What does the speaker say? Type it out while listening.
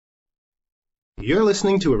You're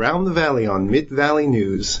listening to Around the Valley on Mid-Valley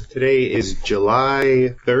News. Today is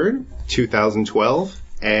July 3rd, 2012,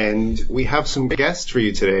 and we have some guests for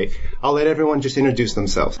you today. I'll let everyone just introduce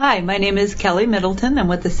themselves. Hi, my name is Kelly Middleton. I'm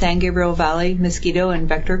with the San Gabriel Valley Mosquito and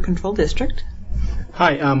Vector Control District.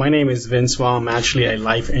 Hi, my name is Vince Wong. I'm actually a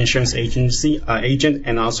life insurance agency agent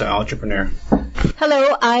and also an entrepreneur.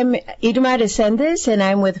 Hello, I'm Irma Resendez, and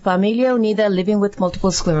I'm with Familia Unida, living with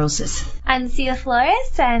multiple sclerosis. I'm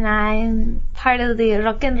Flores, and I'm part of the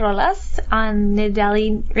Rock and Rolas on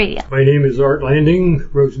Mid-Valley Radio. My name is Art Landing,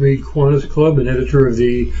 Rosemead Kiwanis Club, and editor of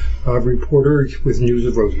the Reporter with News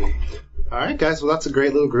of Rosemead. All right, guys. Well, that's a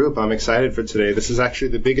great little group. I'm excited for today. This is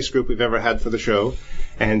actually the biggest group we've ever had for the show,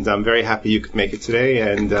 and I'm very happy you could make it today.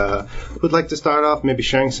 And would like to start off maybe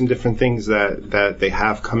sharing some different things that they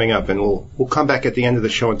have coming up, and we'll come back at the end of the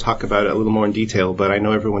show and talk about it a little more in detail. But I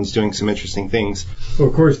know everyone's doing some interesting things. Well,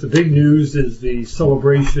 of course, the big news is the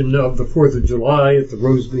celebration of the 4th of July at the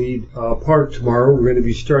Rosemead Park tomorrow. We're going to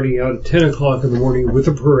be starting out at 10 o'clock in the morning with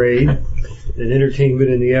a parade and entertainment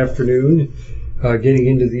in the afternoon. Getting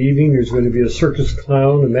into the evening, there's going to be a circus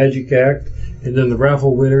clown, a magic act, and then the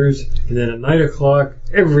raffle winners. And then at 9 o'clock,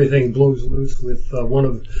 everything blows loose with one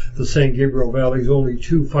of the San Gabriel Valley's only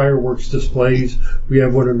 2 fireworks displays. We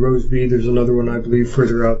have one in Rosemead. There's another one, I believe,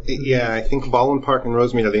 further out. Yeah, I think Baldwin Park and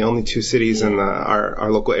Rosemead are the only 2 cities in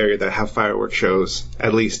our local area that have fireworks shows,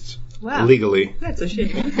 at least. Wow. Legally. That's a shame.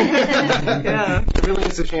 Yeah. It really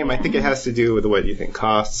is a shame. I think it has to do with what you think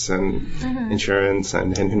costs and insurance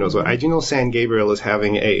and who knows what. I do know San Gabriel is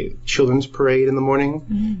having a children's parade in the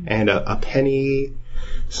morning and a penny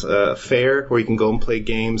fair where you can go and play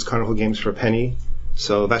games, carnival games for a penny.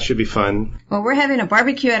 So that should be fun. Well, we're having a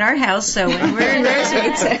barbecue at our house, so we're in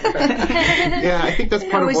Rosemead. So. Yeah, I think that's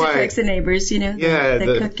part of why. It attracts the neighbors, you know,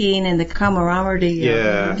 the cooking and the camaraderie.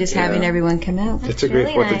 Just having everyone come out. It's a great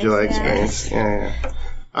really 4th of July experience. Yeah.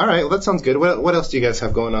 All right, well, that sounds good. What else do you guys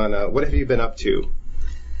have going on? What have you been up to?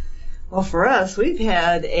 Well, for us, we've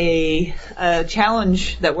had a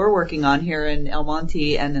challenge that we're working on here in El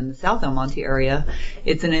Monte and in the South El Monte area.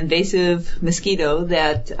 It's an invasive mosquito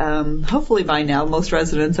that hopefully by now most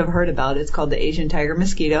residents have heard about. It's called the Asian tiger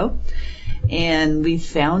mosquito. And we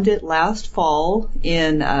found it last fall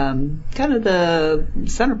in kind of the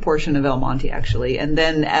center portion of El Monte, actually. And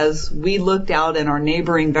then as we looked out and our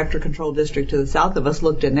neighboring vector control district to the south of us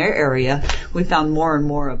looked in their area, we found more and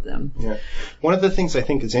more of them. Yeah. One of the things I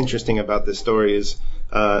think is interesting about this story is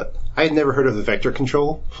I had never heard of the vector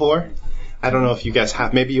control before. I don't know if you guys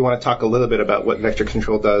have. Maybe you want to talk a little bit about what vector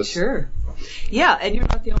control does. Sure. Yeah, and you're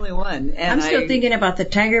not the only one. And I'm still thinking about the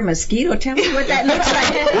tiger mosquito. Tell me what that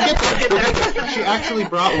looks like. She actually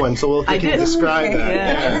brought one, so we'll can describe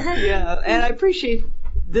that. Yeah, and I appreciate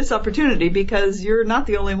this opportunity because you're not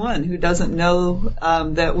the only one who doesn't know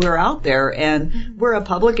that we're out there. And we're a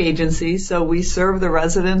public agency, so we serve the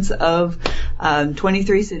residents of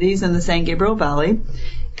 23 cities in the San Gabriel Valley.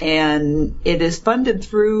 And it is funded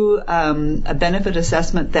through a benefit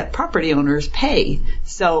assessment that property owners pay.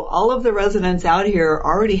 So all of the residents out here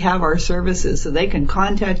already have our services, so they can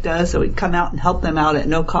contact us, so we can come out and help them out at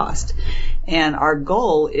no cost. And our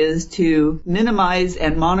goal is to minimize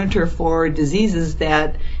and monitor for diseases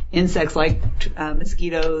that insects like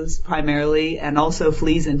mosquitoes primarily, and also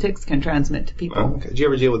fleas and ticks can transmit to people. Oh, okay. Do you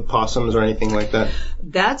ever deal with possums or anything like that?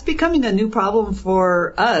 That's becoming a new problem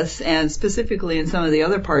for us, and specifically in some of the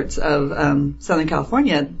other parts of Southern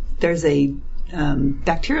California. There's a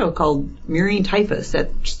bacterial called murine typhus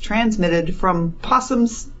that's transmitted from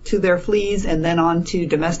possums to their fleas and then on to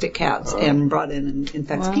domestic cats and brought in and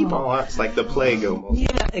infects people. Oh, that's like the plague almost.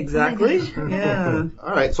 Yeah, exactly. Yeah. All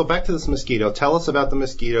right, so back to this mosquito. Tell us about the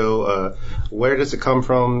mosquito. Where does it come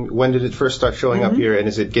from? When did it first start showing up here? And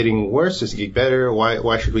is it getting worse? Is it getting better?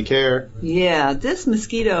 Why should we care? Yeah, this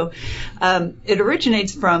mosquito, it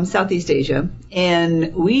originates from Southeast Asia,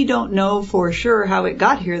 and we don't know for sure how it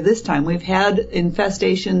got here this time. We've had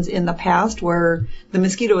infestations in the past where the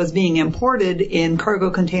mosquito is being imported in cargo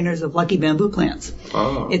containers of lucky bamboo plants.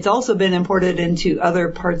 Oh. It's also been imported into other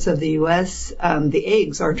parts of the U.S. The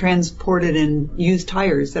eggs are transported in used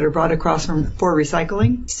tires that are brought across for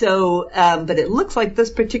recycling. So, but it looks like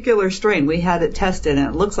this particular strain, we had it tested, and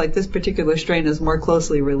it looks like this particular strain is more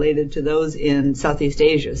closely related to those in Southeast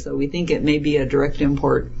Asia. So we think it may be a direct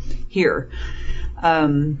import here.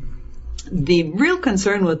 The real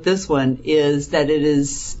concern with this one is that it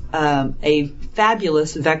is a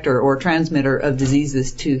fabulous vector or transmitter of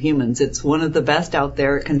diseases to humans. It's one of the best out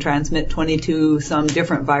there. It can transmit 22 some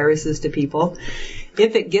different viruses to people.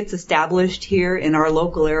 if it gets established here in our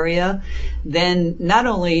local area, then not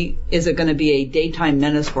only is it going to be a daytime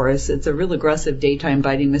menace for us, it's a real aggressive daytime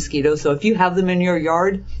biting mosquito. So if you have them in your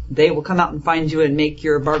yard, they will come out and find you and make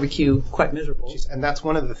your barbecue quite miserable. And that's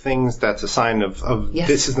one of the things that's a sign of Yes.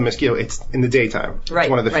 This is the mosquito. It's in the daytime. Right, It's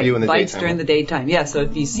one of the few in the bites daytime. during the daytime. Yeah, so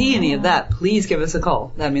if you see any of that, please give us a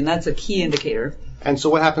call. I mean, that's a key indicator. And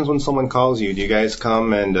so what happens when someone calls you? Do you guys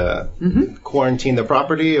come and quarantine the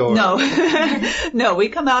property? Or? No. No, we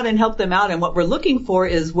come out and help them out, and what we're looking for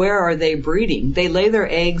is where are they breeding. They lay their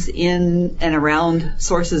eggs in and around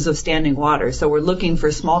sources of standing water. So we're looking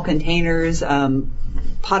for small containers,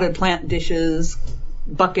 potted plant dishes,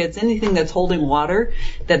 buckets, anything that's holding water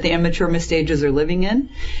that the immature misstages are living in.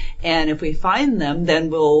 And if we find them, then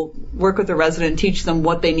we'll work with the resident, teach them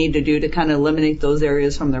what they need to do to kind of eliminate those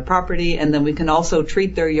areas from their property, and then we can also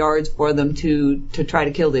treat their yards for them to try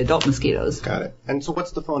to kill the adult mosquitoes. Got it. And so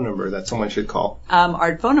what's the phone number that someone should call?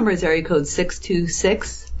 Our phone number is area code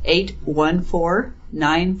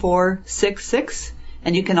 626-814-9466.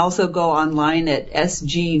 And you can also go online at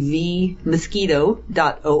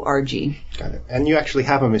sgvmosquito.org. Got it. And you actually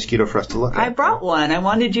have a mosquito for us to look at. I brought one. I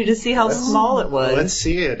wanted you to see how small it was. Let's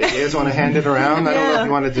see it. If you guys want to hand it around, I don't know if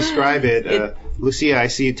you want to describe it. Lucia, I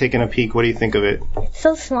see you taking a peek. What do you think of it?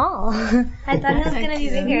 So small. I thought it was going to be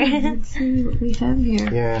bigger. Let's see what we have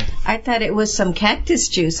here. Yeah. I thought it was some cactus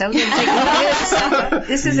juice. I was going to take this.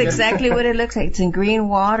 This is exactly what it looks like. It's in green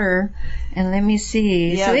water. And let me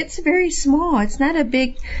see. Yeah. So it's very small. It's not a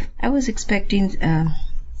big. I was expecting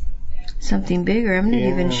something bigger. I'm not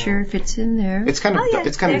even sure if it's in there. It's kind of yes,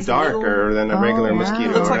 it's darker than a regular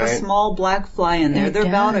mosquito, It looks like right? a small black fly in there. It They're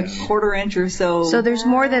about a does. quarter-inch or so. So there's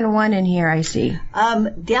more than one in here, I see.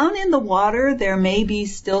 Down in the water, there may be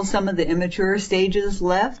still some of the immature stages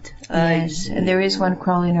left. Yes, and there is one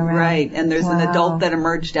crawling around. Right, and there's an Wow. adult that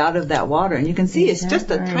emerged out of that water. And you can see it's just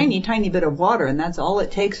a right? tiny, tiny bit of water, and that's all it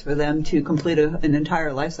takes for them to complete an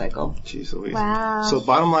entire life cycle. Jeez Louise. Wow. So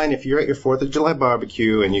bottom line, if you're at your 4th of July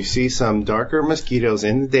barbecue and you see some darker mosquitoes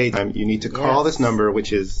in the daytime, you need to call Yes. this number,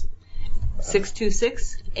 which is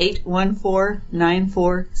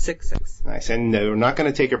 626-814-9466. nice. And they're not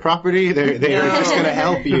going to take your property. They're just going to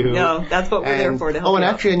help you. No, that's what we're there for, to help Oh, and you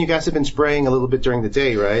out. actually, and you guys have been spraying a little bit during the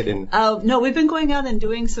day, right? And No, we've been going out and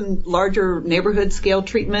doing some larger neighborhood scale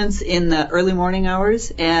treatments in the early morning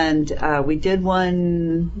hours, and we did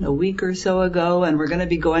one a week or so ago, and we're going to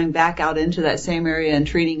be going back out into that same area and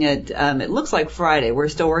treating it. It looks like Friday. We're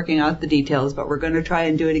still working out the details, but we're going to try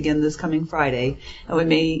and do it again this coming Friday, and we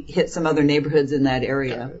may hit some other neighborhoods in that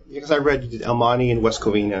area. because I read you did El Monte and West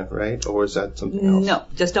Covina, right? Or is that something else? No,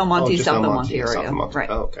 just El Monte, just South El El Monte, Monte South area. El Monte. Right.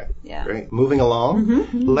 Oh, okay. Yeah. Great. Moving along,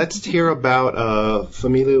 let's hear about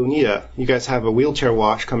Familia Unida. You guys have a wheelchair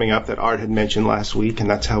wash coming up that Art had mentioned last week, and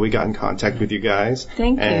that's how we got in contact with you guys.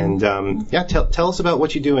 Thank you. And tell us about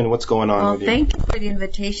what you do and what's going on Well, with you. thank you for the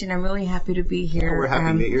invitation. I'm really happy to be here. We're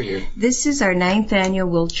happy that you're here. This is our 9th annual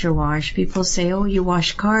wheelchair wash. People say, oh, you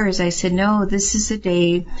wash cars. I said, no, this is a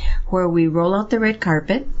day where we roll out the red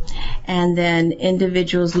carpet, and then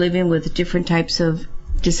individuals living with different types of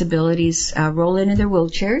disabilities roll into their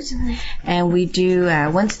wheelchairs, and we do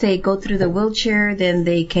once they go through the wheelchair, then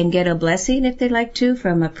they can get a blessing if they like to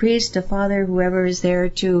from a priest, a father, whoever is there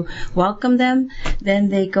to welcome them. Then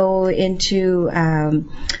they go into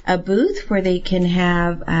a booth where they can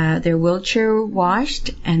have their wheelchair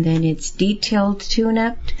washed, and then it's detailed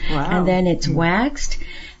tune-upped, and then it's waxed.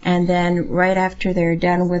 And then right after they're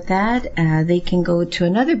done with that, they can go to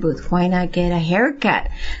another booth. Why not get a haircut,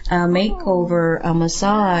 a makeover, a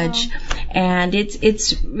massage? And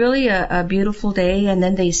it's really a beautiful day. And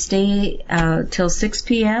then they stay till 6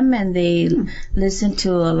 p.m. and they listen to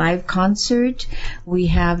a live concert. We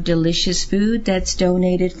have delicious food that's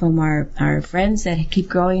donated from our friends that keep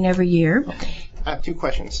growing every year. I have 2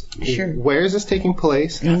 questions. Sure. Where is this taking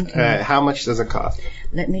place? Thank you. How much does it cost?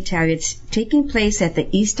 Let me tell you, it's taking place at the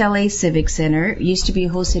East LA Civic Center. It used to be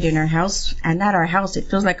hosted in our house, and not our house. It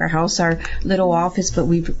feels like our house, our little office, but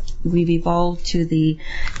we've evolved to the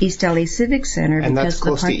East LA Civic Center. And because that's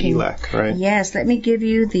close the parking, to ELAC, right? Yes. Let me give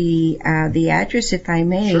you the address, if I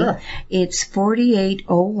may. Sure. It's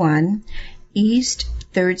 4801 East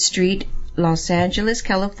 3rd Street, Los Angeles,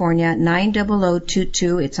 California,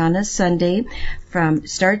 90022. It's on a Sunday.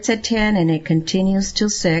 Starts at 10 and it continues till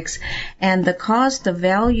 6. And the cost, the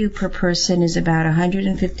value per person is about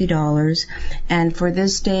 $150. And for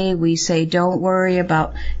this day, we say don't worry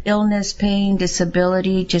about illness, pain,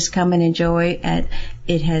 disability. Just come and enjoy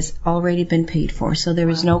it has already been paid for. So there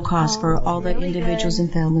is no cost for all the individuals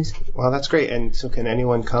and families. Well, that's great. And so can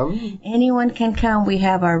anyone come? Anyone can come. We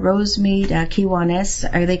have our Rosemead, Kiwanis.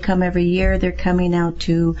 They come every year. They're coming out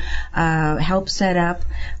to help set up.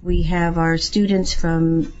 We have our students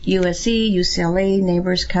from USC, UCLA,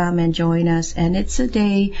 neighbors come and join us. And it's a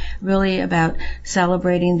day really about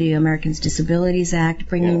celebrating the Americans with Disabilities Act,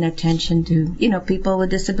 bringing attention to, people with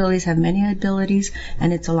disabilities have many abilities,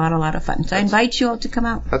 and it's a lot of fun. So I invite you all to come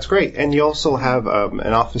out. That's great. And you also have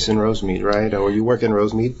an office in Rosemead, right? Or you work in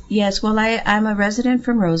Rosemead? Yes. Well, I'm a resident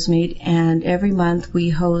from Rosemead, and every month we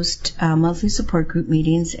host monthly support group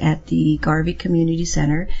meetings at the Garvey Community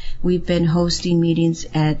Center. We've been hosting meetings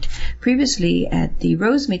previously at the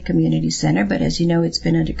Rosemead Community Center, but as you know, it's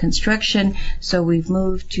been under construction, so we've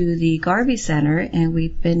moved to the Garvey Center, and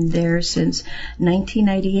we've been there since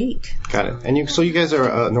 1998. Got it. And so you guys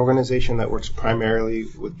are an organization that works primarily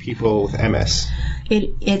with people with MS.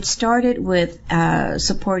 It started with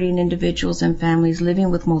supporting individuals and families living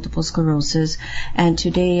with multiple sclerosis, and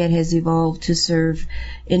today it has evolved to serve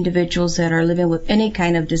individuals that are living with any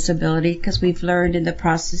kind of disability, because we've learned in the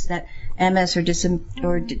process that MS or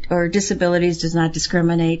disabilities does not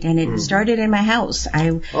discriminate, and it started in my house.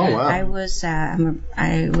 I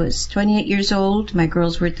was 28 years old. My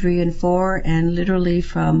girls were 3 and 4, and literally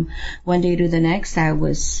from one day to the next, I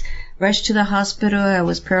was rushed to the hospital. I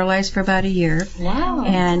was paralyzed for about a year. Wow.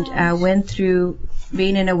 And I went through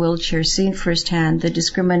being in a wheelchair, seeing firsthand the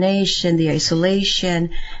discrimination, the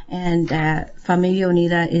isolation, and Familia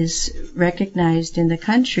Unida is recognized in the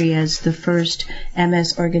country as the first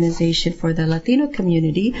MS organization for the Latino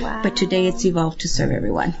community. Wow. But today it's evolved to serve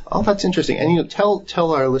everyone. Oh, that's interesting. And tell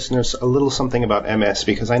our listeners a little something about MS,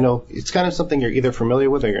 because I know it's kind of something you're either familiar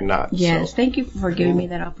with or you're not. Yes, so. Thank you for giving me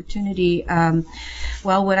that opportunity.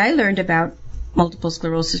 Well, what I learned about multiple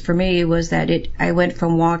sclerosis for me was that I went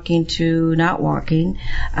from walking to not walking.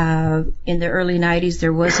 In the early 90s,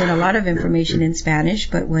 there wasn't a lot of information in Spanish,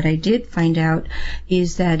 but what I did find out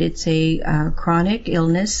is that it's a chronic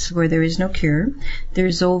illness where there is no cure.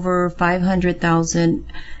 There's over 500,000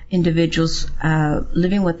 individuals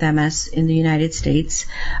living with MS in the United States,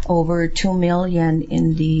 over 2 million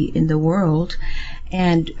in the world,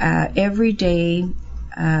 and every day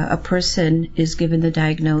a person is given the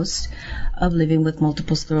diagnosis of living with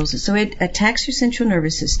multiple sclerosis. So it attacks your central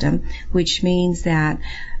nervous system, which means that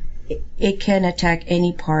it can attack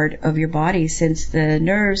any part of your body, since the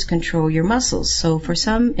nerves control your muscles. So for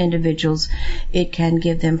some individuals, it can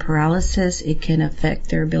give them paralysis. It can affect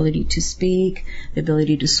their ability to speak, the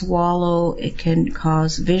ability to swallow. It can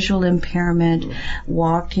cause visual impairment,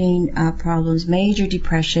 walking problems. Major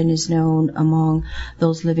depression is known among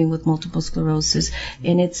those living with multiple sclerosis.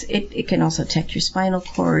 And it can also attack your spinal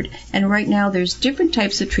cord. And right now there's different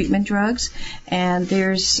types of treatment drugs. And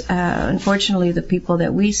there's, unfortunately, the people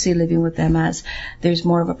that we see living with MS, there's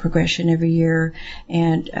more of a progression every year,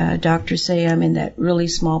 and doctors say I'm in that really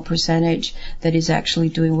small percentage that is actually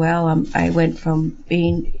doing well. I went from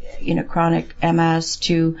being chronic MS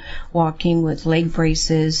to walking with leg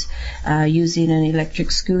braces, using an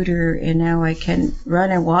electric scooter, and now I can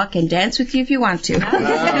run and walk and dance with you if you want to. Wow,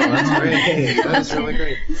 that's great. That's really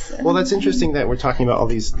great. Well, that's interesting that we're talking about all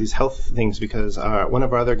these health things, because one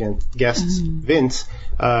of our other guests, Vince,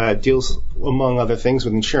 deals, among other things,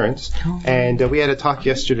 with insurance. And we had a talk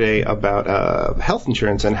yesterday about health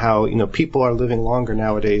insurance and how people are living longer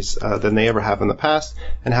nowadays than they ever have in the past,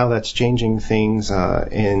 and how that's changing things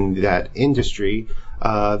in that industry.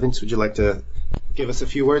 Vince, would you like to give us a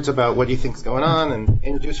few words about what you think is going on and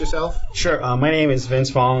introduce yourself? Sure. My name is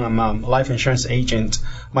Vince Voong. I'm a life insurance agent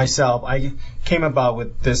myself. I came about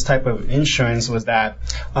with this type of insurance was that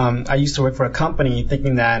I used to work for a company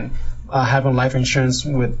thinking that having life insurance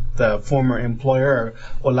with the former employer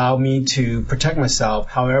will allow me to protect myself.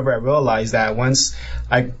 However, I realized that once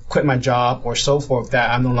I quit my job or so forth, that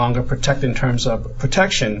I'm no longer protected in terms of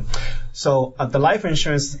protection. So the life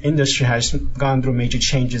insurance industry has gone through major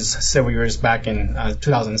changes several years back in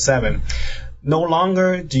 2007. No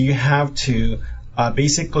longer do you have to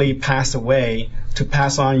basically pass away to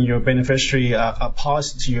pass on your beneficiary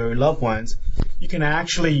policy to your loved ones. You can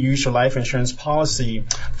actually use your life insurance policy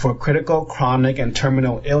for critical, chronic, and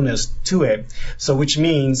terminal illness to it. So which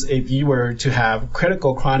means if you were to have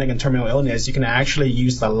critical, chronic, and terminal illness, you can actually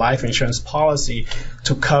use the life insurance policy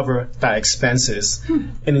to cover that expenses.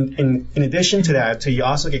 And in addition to that, you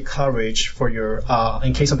also get coverage for your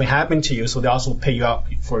in case something happened to you, so they also pay you out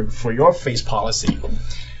for your face policy.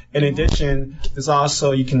 In addition, there's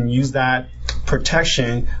also, you can use that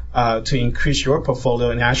protection to increase your portfolio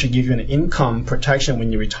and actually give you an income protection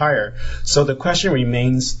when you retire. So the question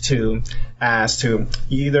remains to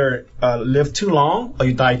either live too long or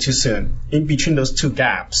you die too soon. In between those two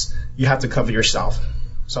gaps, you have to cover yourself.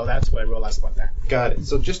 So that's what I realized about that. Got it.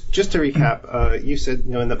 So just to recap, you said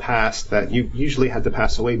in the past that you usually had to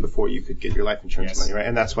pass away before you could get your life insurance money, right?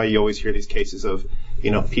 And that's why you always hear these cases of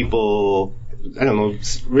people, I don't know,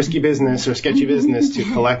 risky business or sketchy business to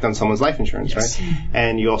collect on someone's life insurance, right?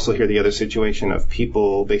 And you also hear the other situation of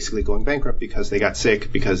people basically going bankrupt because they got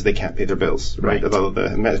sick because they can't pay their bills, right? Of all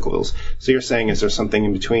the medical bills. So you're saying, is there something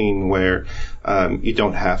in between where you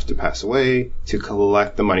don't have to pass away to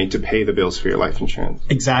collect the money to pay the bills for your life insurance?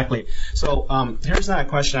 Exactly. So here's that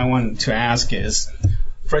question I wanted to ask is,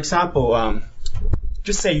 for example,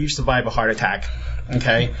 just say you survive a heart attack,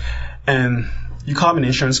 okay? And you call an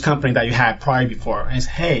insurance company that you had prior before and say,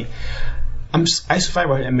 hey, I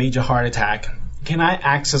survived a major heart attack. Can I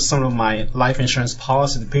access some of my life insurance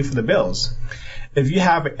policy to pay for the bills? If you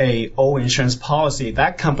have a old insurance policy,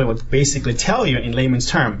 that company would basically tell you in layman's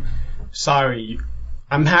term, sorry,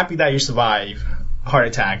 I'm happy that you survived a heart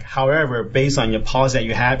attack. However, based on your policy that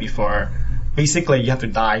you had before, basically you have to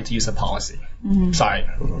die to use the policy. Sorry.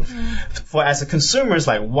 For as a consumer, it's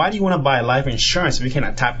like, why do you want to buy life insurance if you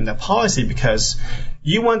cannot tap into that policy? Because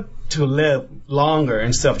you want to live longer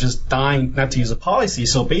instead of just dying not to use a policy.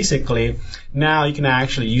 So basically, now you can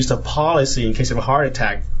actually use the policy in case of a heart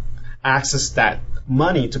attack, access that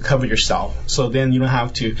money to cover yourself. So then you don't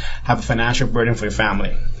have to have a financial burden for your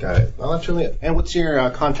family. Got it. Well, that's really it. And what's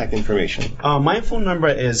your contact information? My phone number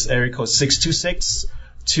is area code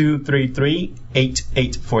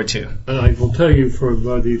 626-233-8842. And I will tell you from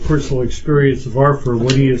the personal experience of our firm,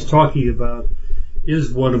 what he is talking about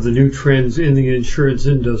is one of the new trends in the insurance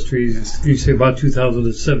industry. You say about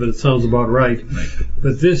 2007, it sounds about right.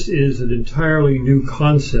 But this is an entirely new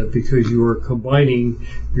concept because you are combining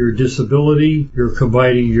your disability, you're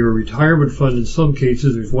combining your retirement fund. In some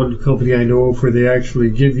cases, there's one company I know of where they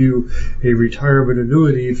actually give you a retirement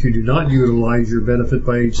annuity if you do not utilize your benefit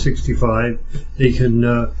by age 65. They can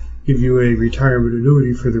give you a retirement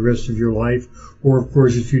annuity for the rest of your life. Or, of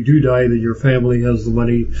course, if you do die, then your family has the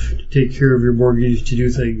money to take care of your mortgage, to do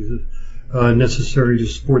things necessary to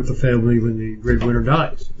support the family when the breadwinner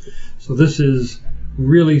dies. So this is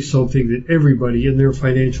really something that everybody in their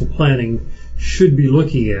financial planning should be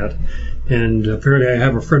looking at. And apparently I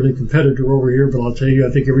have a friendly competitor over here, but I'll tell you,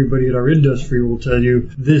 I think everybody in our industry will tell you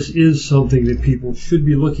this is something that people should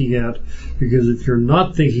be looking at, because if you're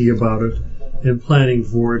not thinking about it and planning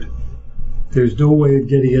for it, there's no way of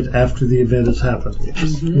getting it after the event has happened.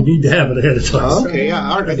 You need to have it ahead of time. Okay,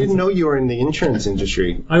 yeah. I didn't know you were in the insurance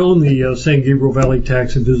industry. I own the San Gabriel Valley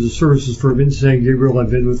Tax and Business Services firm in San Gabriel. I've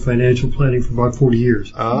been with financial planning for about 40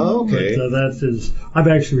 years. Oh, okay. But I've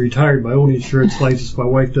actually retired my own insurance license. My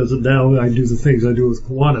wife does it now. I do the things I do with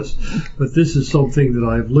Kiwanis. But this is something that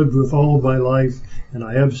I've lived with all of my life, and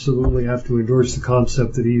I absolutely have to endorse the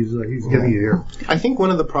concept that he's giving you here. I think one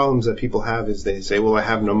of the problems that people have is they say, well, I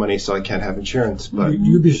have no money, so I can't have insurance. But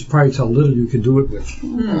you'd be surprised how little you can do it with.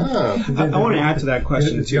 I want to add to that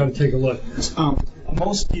question, too. You got to take a look.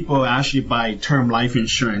 Most people actually buy term life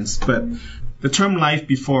insurance, but the term life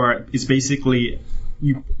before is basically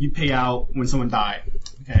you pay out when someone died.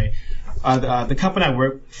 Okay, the company I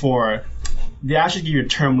work for, they actually give you a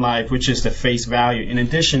term life, which is the face value, in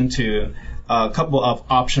addition to a couple of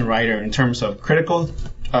option rider in terms of critical,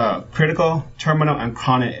 terminal, and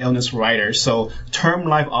chronic illness riders. So term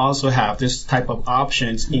life also have this type of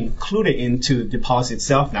options included into the policy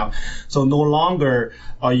itself now. So no longer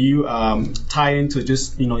are you tied into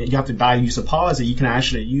just, you have to die to use the policy. You can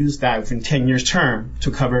actually use that within 10 years term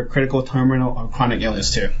to cover critical, terminal, or chronic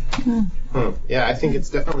illness too. Yeah, I think it's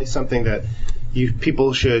definitely something that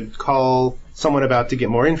people should call someone about to get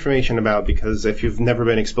more information about, because if you've never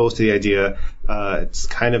been exposed to the idea, it's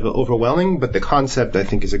kind of overwhelming, but the concept, I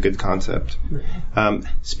think, is a good concept.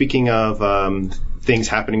 Speaking of things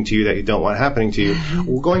happening to you that you don't want happening to you,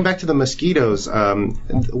 going back to the mosquitoes,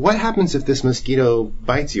 what happens if this mosquito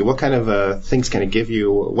bites you? What kind of things can it give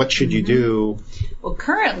you? What should you do? Well,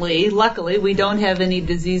 currently, luckily, we don't have any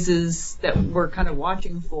diseases that we're kind of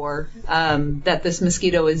watching for that this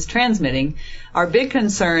mosquito is transmitting. Our big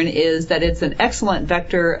concern is that it's an excellent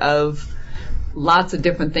vector of lots of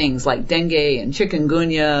different things like dengue and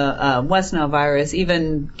chikungunya, West Nile virus,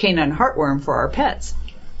 even canine heartworm for our pets.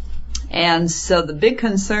 And so the big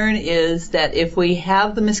concern is that if we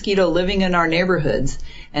have the mosquito living in our neighborhoods,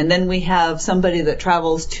 and then we have somebody that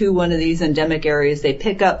travels to one of these endemic areas, they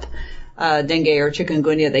pick up dengue or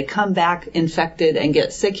chikungunya, they come back infected and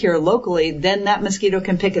get sick here locally, then that mosquito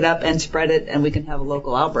can pick it up and spread it, and we can have a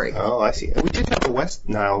local outbreak. Oh, I see. We did have a West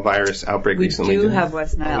Nile virus outbreak recently. We do have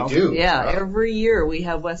West Nile. Oh, we do? Yeah, every year we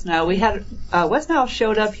have West Nile. We had West Nile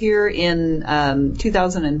showed up here in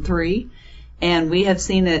 2003. And we have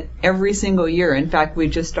seen it every single year. In fact, we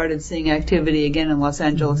just started seeing activity again in Los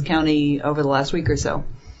Angeles County over the last week or so.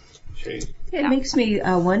 It makes me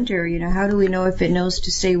wonder, how do we know if it knows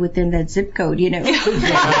to stay within that zip code, No kidding.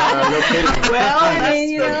 Well, I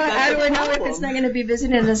mean, how do we know if it's not going to be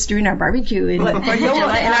visiting us during our barbecue in 4th of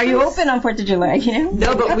July? And are you open on 4th of July,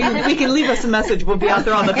 No, but we can leave us a message. We'll be out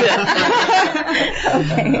there on the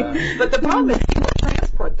 5th. Okay. But the problem is people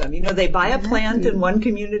transport them. They buy a plant in one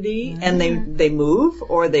community and they move,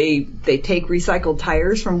 or they take recycled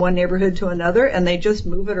tires from one neighborhood to another and they just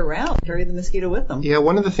move it around, carry the mosquito with them. Yeah,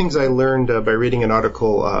 one of the things I learned by reading an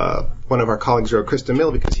article one of our colleagues wrote, Krista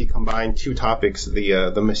Mill, because he combined two topics,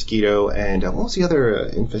 the mosquito and what was the other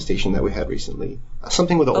infestation that we had recently?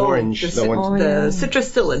 Something with the orange. The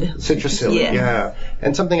citrusillid. Citrusillid, yeah.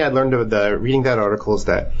 And something I learned of reading that article is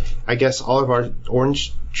that I guess all of our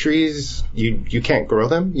orange trees, you can't grow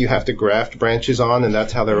them. You have to graft branches on, and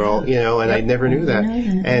that's how they're all, and I never knew that.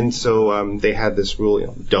 And so they had this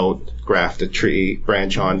rule, don't graft a tree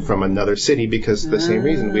branch on from another city because the same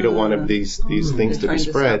reason. We don't want these things to be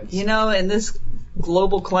spread. In this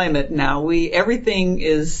global climate now, everything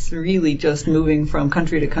is really just moving from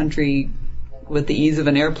country to country with the ease of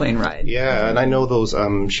an airplane ride. Yeah, and I know those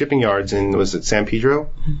shipping yards in, was it San Pedro?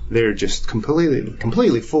 They're just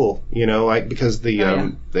completely full, because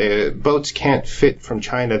the boats can't fit from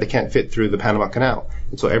China. They can't fit through the Panama Canal.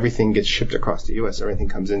 And so everything gets shipped across the U.S. Everything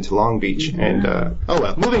comes into Long Beach. And,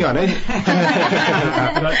 moving on.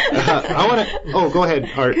 Go ahead,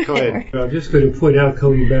 Art, go ahead. I'm just going to point out,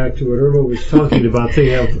 coming back to what Irma was talking about, they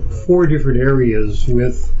have 4 different areas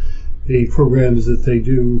with the programs that they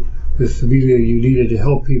do with Familia Unida to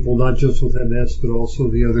help people, not just with MS, but also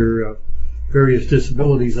the other various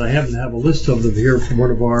disabilities. I happen to have a list of them here from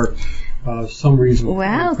one of our summaries.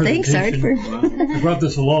 Wow, thanks, Art. I brought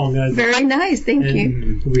this along. Very nice, thank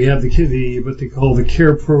you. We have what they call the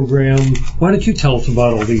CARE program. Why don't you tell us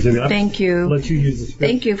about all these? Thank you. I'll let you use the script.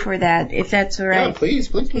 Thank you for that, if that's all right. Yeah,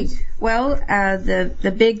 please. Well,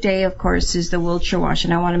 the big day, of course, is the wheelchair wash,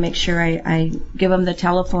 and I want to make sure I give them the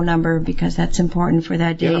telephone number because that's important for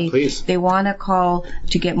that day. Yeah, please. They want to call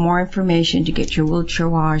to get more information, to get your wheelchair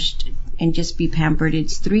washed and just be pampered.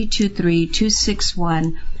 It's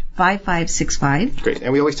 323-261-5565. Great.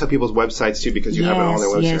 And we always tell people's websites, too, because you have it on their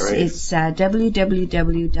website, right? Yes, it's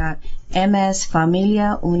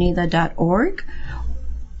www.msfamiliaunida.org.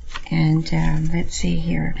 And let's see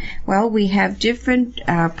here. Well, we have different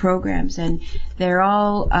programs, and they're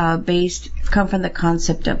all come from the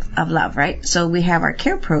concept of love, right? So we have our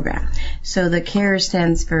CARE program. So the CARE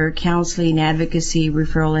stands for Counseling, Advocacy,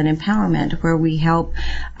 Referral, and Empowerment, where we help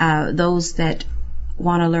those that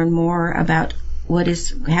want to learn more about what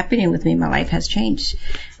is happening with me. My life has changed.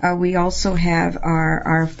 We also have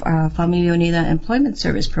our Familia Unida Employment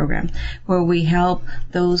Service Program, where we help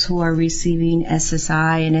those who are receiving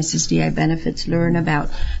SSI and SSDI benefits learn about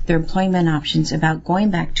their employment options, about going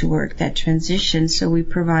back to work, that transition. So we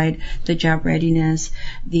provide the job readiness,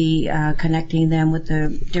 the connecting them with the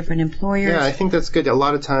different employers. Yeah, I think that's good. A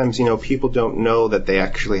lot of times, people don't know that they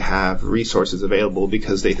actually have resources available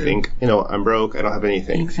because they think, I'm broke, I don't have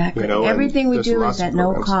anything. Exactly. Everything we do is at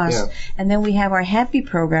no cost. Yeah. And then we have our HAPPY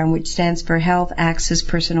program, which stands for Health Access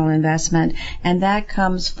Personal Investment, and that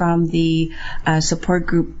comes from the support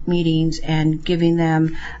group meetings and giving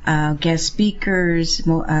them guest speakers,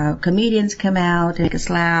 comedians come out and make us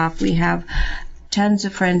laugh. We have tons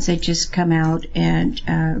of friends that just come out and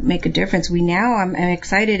make a difference. I'm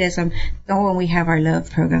excited and we have our love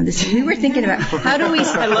program. We were thinking about how do we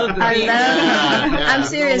I love the I'm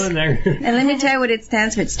serious. And let me tell you what it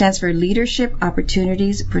stands for. It stands for Leadership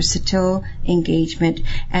Opportunities, Versatile Engagement.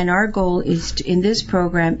 And our goal is in this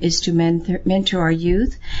program is to mentor our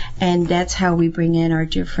youth, and that's how we bring in our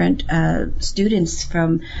different students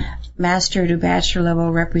from master to bachelor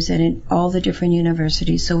level, representing all the different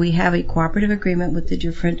universities. So we have a cooperative agreement with the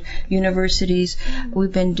different universities.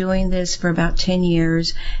 We've been doing this for about 10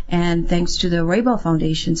 years, and thanks to the Roybal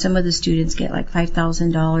Foundation, some of the students get like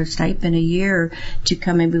 $5,000 stipend a year to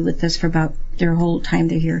come and be with us for about their whole time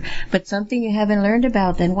they're here. But something you haven't learned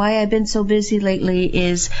about, and why I've been so busy lately,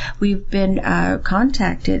 is we've been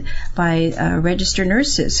contacted by registered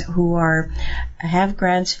nurses who have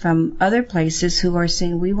grants from other places who are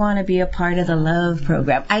saying, we want to be a part of the LOVE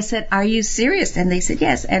program. I said, are you serious? And they said,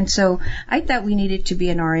 yes. And so I thought we needed to be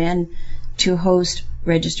an RN to host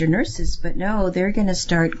registered nurses, but no, they're going to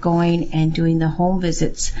start going and doing the home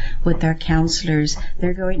visits with our counselors.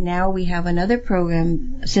 They're going now. We have another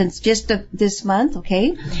program since just this month,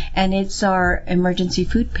 okay, and it's our emergency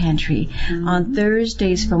food pantry. On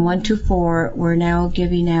Thursdays from 1 to 4, we're now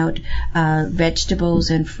giving out vegetables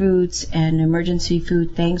and fruits and emergency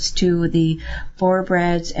food, thanks to the 4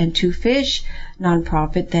 Breads and 2 Fish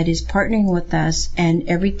nonprofit that is partnering with us. And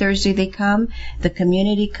every Thursday they come, the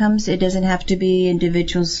community comes. It doesn't have to be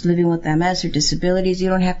individuals living with MS or disabilities. You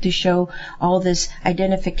don't have to show all this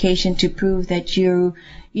identification to prove that you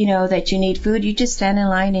need food. You just stand in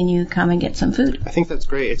line and you come and get some food. I think that's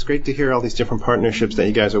great. It's great to hear all these different partnerships that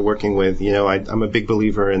you guys are working with. I'm a big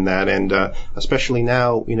believer in that, and especially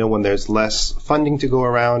now, when there's less funding to go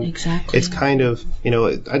around. Exactly. It's kind of,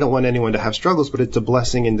 I don't want anyone to have struggles, but it's a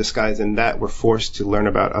blessing in disguise in that we're forced to learn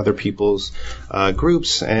about other people's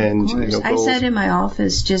groups and goals. I sat in my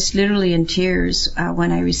office just literally in tears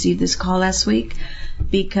when I received this call last week,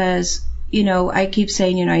 because I keep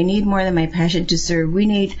saying, I need more than my passion to serve. We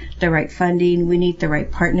need the right funding. We need the right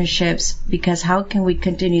partnerships, because how can we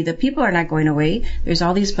continue? The people are not going away. There's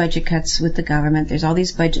all these budget cuts with the government. There's all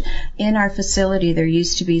these budget. In our facility, there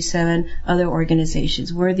used to be 7 other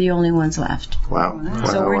organizations. We're the only ones left. Wow.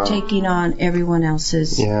 So we're taking on everyone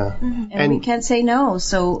else's. Yeah. And we can't say no.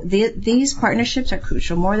 So these partnerships are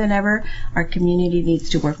crucial. More than ever, our community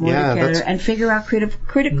needs to work more together and figure out creative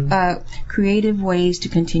ways to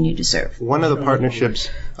continue to serve. One of the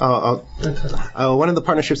partnerships that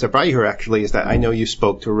brought you here actually is that I know you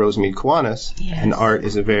spoke to Rosemead Kiwanis, and Art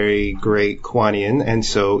is a very great Kiwanian, and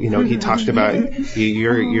so he talked about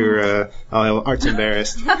Art's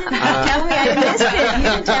embarrassed. Tell me, I missed it. You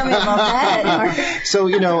can tell me about that. So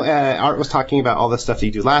Art was talking about all the stuff that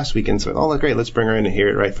you do last week, and so great, let's bring her in and hear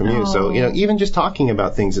it right from you. So even just talking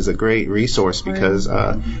about things is a great resource, because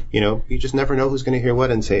you just never know who's going to hear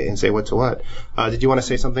what and say what to what. Did you want to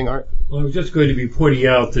say something, Art? Well, I was just going to be pointing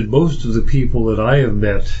out that most of the people that I have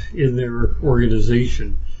met in their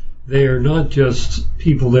organization, they are not just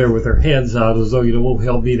people there with their hands out as though, won't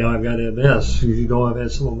help me now, I've got MS. I've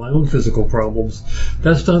had some of my own physical problems.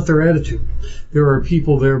 That's not their attitude. There are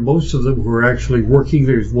people there, most of them, who are actually working.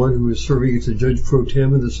 There's one who is serving as a judge pro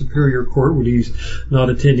tem in the Superior Court when he's not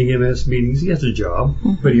attending MS meetings. He has a job,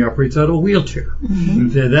 but he operates out of a wheelchair. And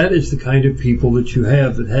that is the kind of people that you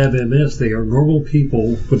have that have MS. They are normal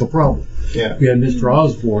people with a problem. Yeah. We had Mr.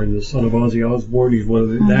 Osborne, the son of Ozzy Osbourne. He's one of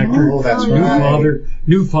the actors. Oh, that's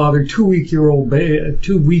New father, 2-week-old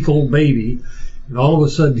baby. And all of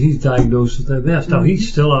a sudden, he's diagnosed with MS. Now,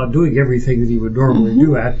 he's still out doing everything that he would normally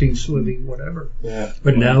do, acting, swimming, whatever. Yeah.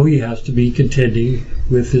 But now he has to be contending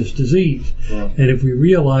with this disease. Yeah. And if we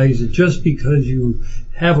realize that just because you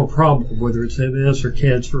have a problem, whether it's MS or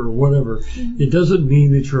cancer or whatever, it doesn't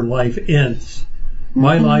mean that your life ends.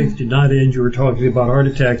 My life did not end. You were talking about heart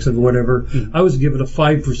attacks and whatever. I was given a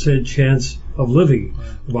 5% chance of living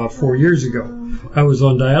about 4 years ago. I was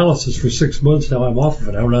on dialysis for 6 months. Now I'm off of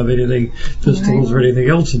it. I don't have anything, pistols or anything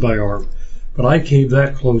else in my arm. But I came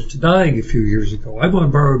that close to dying a few years ago. I'm on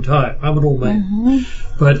borrowed time. I'm an old man.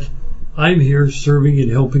 But I'm here serving and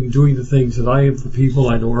helping, doing the things that I am for people.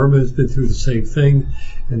 I know Irma has been through the same thing.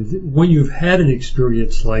 And when you've had an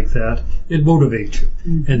experience like that, it motivates you.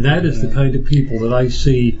 And that is the kind of people that I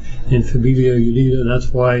see in Familia Unida. That's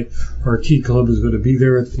why our Key Club is going to be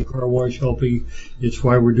there at the car wash helping. It's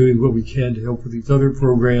why we're doing what we can to help with these other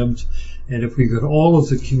programs. And if we could all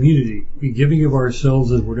as a community be giving of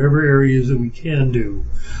ourselves in whatever areas that we can do,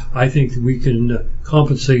 I think that we can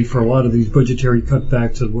compensate for a lot of these budgetary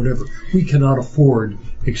cutbacks and whatever. We cannot afford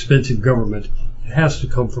expensive government. It has to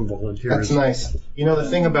come from volunteers. That's nice. The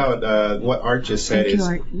thing about what Art just said is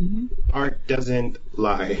Art doesn't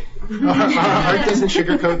lie. Art doesn't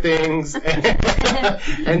sugarcoat things.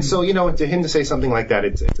 And so, to him to say something like that,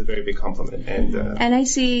 it's a very big compliment. And I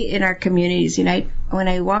see in our communities, when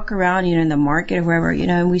I walk around, in the market or wherever,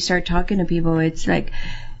 and we start talking to people, it's like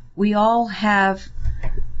we all have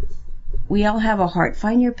a heart.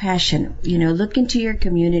 Find your passion. Look into your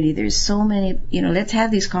community. There's so many, let's have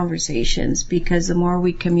these conversations, because the more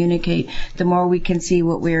we communicate, the more we can see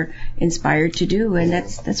what we're inspired to do. And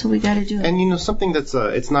that's what we got to do. And, something that's,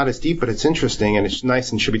 it's not as deep, but it's interesting and it's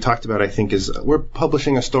nice and should be talked about, I think, is we're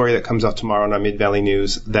publishing a story that comes out tomorrow on our Mid-Valley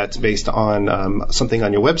News that's based on something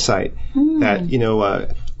on your website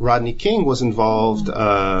that, Rodney King was involved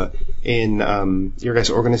in your guys'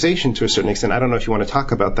 organization to a certain extent. I don't know if you want to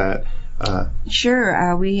talk about that.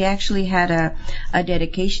 Sure. We actually had a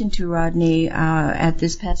dedication to Rodney at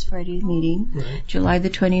this past Friday meeting, July the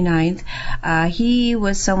 29th. He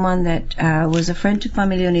was someone that was a friend to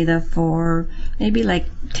Familia Unida for maybe like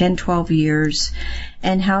 10, 12 years.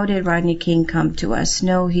 And how did Rodney King come to us?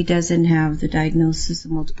 No, he doesn't have the diagnosis of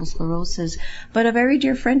multiple sclerosis, but a very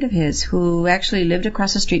dear friend of his who actually lived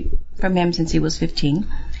across the street from him since he was 15.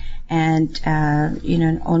 And,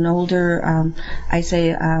 an older, I say,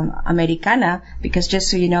 Americana, because just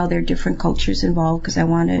so you know, there are different cultures involved, because I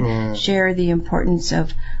want to share the importance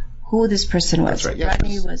of who this person was. That's right, yes.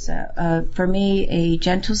 Rodney was, for me, a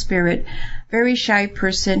gentle spirit, very shy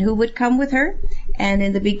person who would come with her. And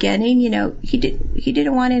in the beginning, he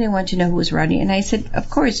didn't want anyone to know who was Rodney. And I said, of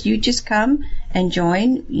course, you just come and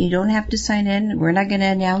join. You don't have to sign in. We're not going to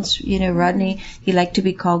announce, Rodney, he liked to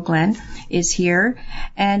be called Glenn, is here.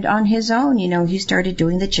 And on his own, he started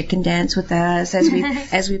doing the chicken dance with us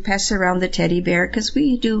as we pass around the teddy bear, because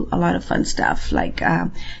we do a lot of fun stuff. Like,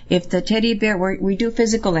 if the teddy bear, we do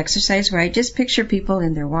physical exercise where I just picture people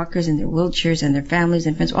in their walkers and their wheelchairs and their families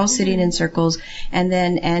and friends all sitting in circles. And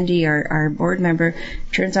then Andy, our board member,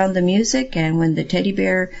 turns on the music, and when the teddy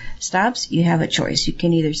bear stops, you have a choice. You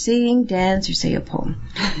can either sing, dance, or say a poem.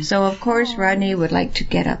 So, of course, Rodney would like to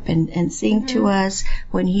get up and sing to us.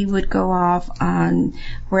 When he would go off on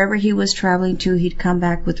wherever he was traveling to, he'd come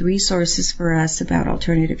back with resources for us about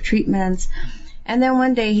alternative treatments. And then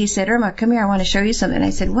one day he said, Irma, come here, I want to show you something. And I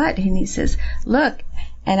said, what? And he says, look.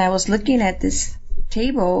 And I was looking at this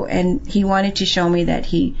table, and he wanted to show me that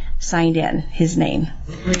he signed in his name.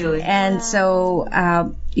 Really? And so,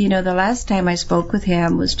 the last time I spoke with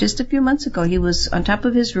him was just a few months ago. He was on top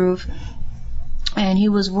of his roof, and he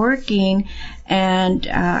was working, and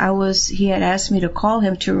he had asked me to call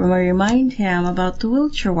him to remind him about the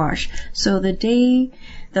wheelchair wash. So the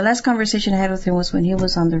last conversation I had with him was when he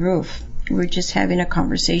was on the roof. We were just having a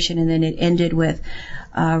conversation, and then it ended with,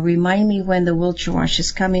 remind me when the wheelchair wash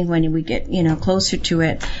is coming, when we get, closer to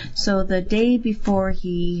it. So the day before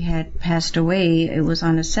he had passed away, it was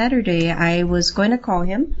on a Saturday, I was going to call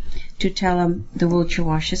him to tell him the wheelchair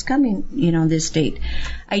wash is coming, this date.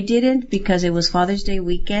 I didn't, because it was Father's Day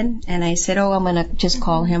weekend, and I said, I'm going to just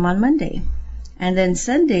call him on Monday. And then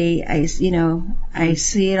Sunday, I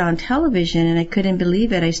see it on television, and I couldn't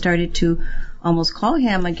believe it. I started to almost call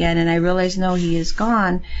him again, and I realized, no, he is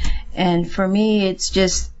gone. And for me, it's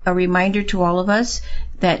just a reminder to all of us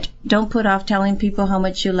that don't put off telling people how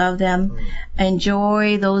much you love them.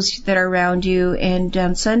 Enjoy those that are around you. And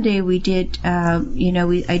on Sunday, we did,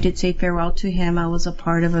 I did say farewell to him. I was a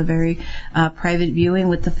part of a very private viewing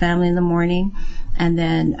with the family in the morning. And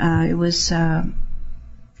then it was...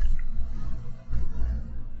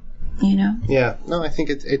 Yeah, no, I think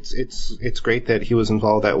it's great that he was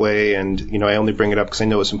involved that way, and I only bring it up because I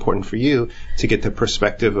know it's important for you to get the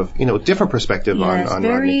perspective of different perspective on very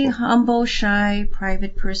Rodney King. Humble, shy,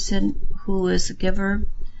 private person who is a giver,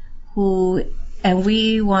 and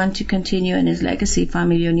we want to continue in his legacy,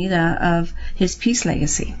 Familia Unida, of his peace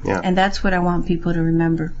legacy, and that's what I want people to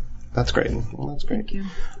remember. That's great. Well, that's great. Thank you.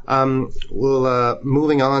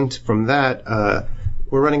 Moving on from that.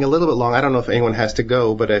 We're running a little bit long. I don't know if anyone has to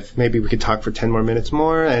go, but if maybe we could talk for 10 more minutes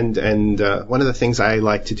more. And one of the things I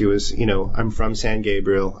like to do is, I'm from San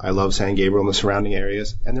Gabriel. I love San Gabriel and the surrounding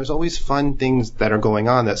areas. And there's always fun things that are going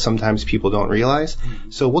on that sometimes people don't realize.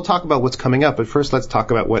 So we'll talk about what's coming up. But first, let's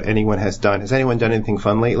talk about what anyone has done. Has anyone done anything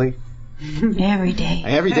fun lately? Every day.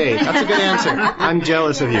 Every day. That's a good answer. I'm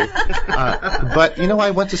jealous of you. But,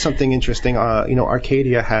 I went to something interesting.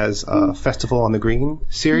 Arcadia has a Festival on the Green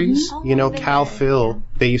series. Cal Phil,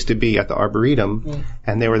 they used to be at the Arboretum,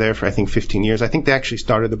 and they were there for, I think, 15 years. I think they actually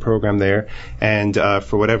started the program there. And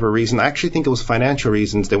for whatever reason, I actually think it was financial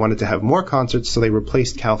reasons. They wanted to have more concerts, so they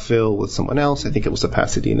replaced Cal Phil with someone else. I think it was the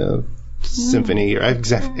Pasadena Symphony, or I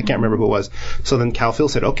can't remember who it was. So then Cal Phil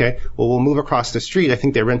said, okay, well, we'll move across the street. I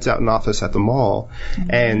think they rent out an office at the mall,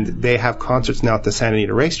 and they have concerts now at the Santa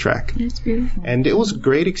Anita racetrack. That's beautiful. And it was a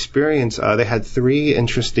great experience. They had 3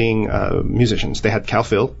 interesting musicians. They had Cal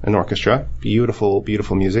Phil, an orchestra, beautiful,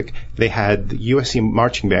 beautiful music. They had the USC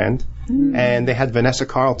marching band, and they had Vanessa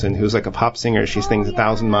Carlton, who's like a pop singer. She sings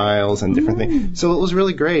 1,000 Miles and different things. So it was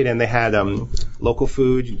really great. And they had local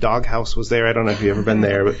food. Doghouse was there. I don't know if you've ever been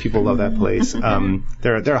there, but people love that place.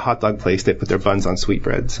 They're a hot dog place. They put their buns on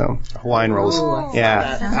sweetbread. So Hawaiian rolls.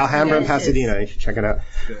 Alhambra and Pasadena. You should check it out.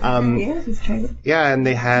 And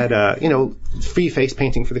they had, free face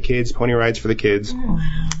painting for the kids, pony rides for the kids. Wow.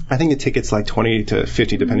 I think the ticket's like $20 to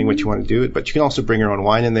 $50 depending what you want to do it, but you can also bring your own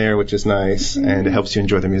wine in there, which is nice, and it helps you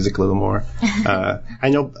enjoy the music a little more. I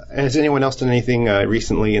know, has anyone else done anything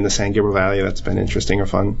recently in the San Gabriel Valley that's been interesting or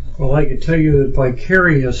fun? Well, I can tell you that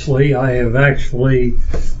vicariously, I have actually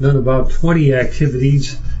done about 20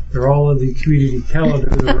 activities. They're all in the community calendar.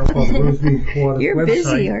 They're up on the Rosemead Kiwanis You're website.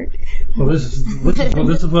 busy, Art. Well, this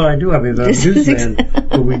is what I do. I mean, I'm a newsman.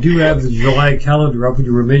 But we do have the July calendar up. When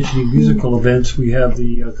you were mentioning musical events, we have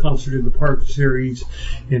the Concert in the Park series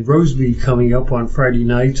in Rosemead coming up on Friday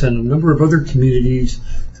nights, and a number of other communities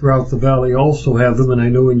throughout the valley also have them. And I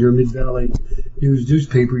know in your Mid-Valley News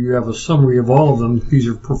newspaper you have a summary of all of them. These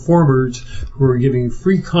are performers who are giving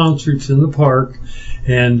free concerts in the park,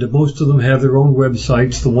 and most of them have their own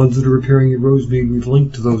websites. The ones that are appearing in Rosemead, we've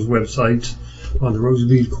linked to those websites on the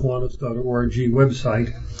rosemeadkiwanis.org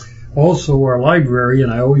website. Also, our library,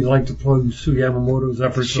 and I always like to plug Sue Yamamoto's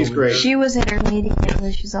efforts. She's over great. there. She was at our meeting.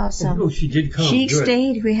 She's awesome. Oh, she did come. She Good.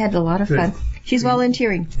 stayed. We had a lot of Good. fun. She's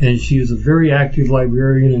volunteering. And she is a very active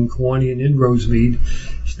librarian and Kiwanian in Rosemead.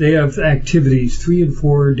 They have activities 3 and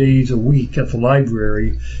 4 days a week at the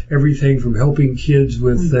library, everything from helping kids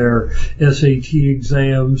with their SAT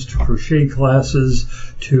exams to crochet classes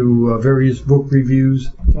to various book reviews.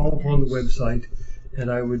 It's all up on the website. And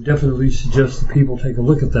I would definitely suggest that people take a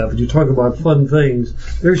look at that. But you talk about fun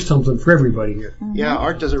things, there's something for everybody here. Yeah,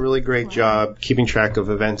 Art does a really great job keeping track of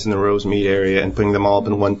events in the Rosemead area and putting them all up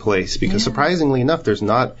in one place, because surprisingly enough, there's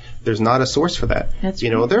not a source for that. That's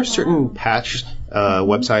There are certain patch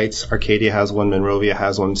websites. Arcadia has one, Monrovia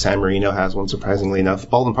has one, San Marino has one, surprisingly enough.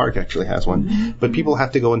 Baldwin Park actually has one. But people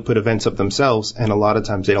have to go and put events up themselves, and a lot of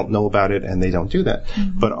times they don't know about it and they don't do that.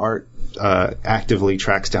 But Art actively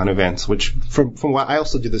tracks down events, which from what I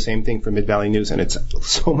also do the same thing for Mid-Valley News, and it's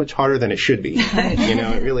so much harder than it should be.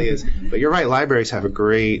 It really is. But you're right, libraries have a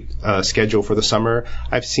great schedule for the summer.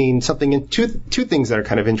 I've seen something in two things that are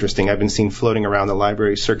kind of interesting. I've been seen floating around the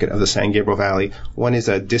library circuit of the San Gabriel Valley. One is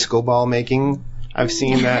a disco ball making. I've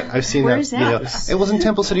seen that. Where's that? It was in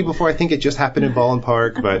Temple City before. I think it just happened in Baldwin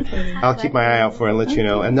Park, but I'll keep my eye out for it and let you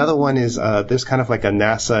know. Another one is there's kind of like a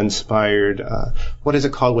NASA-inspired. What is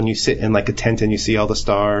it called when you sit in like a tent and you see all the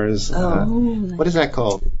stars? What is that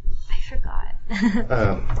called? I forgot.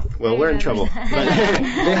 Well, we're in trouble. But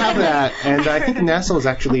they have that, and I think NASA is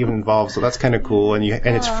actually even involved, so that's kind of cool. And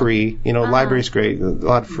it's free. Library's great. A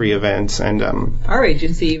lot of free events, and our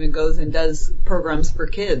agency even goes and does programs for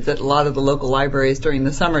kids at a lot of the local libraries during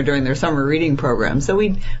the summer, during their summer reading program. So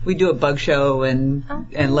we do a bug show and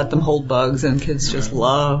let them hold bugs, and kids just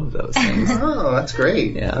love those things. Oh, that's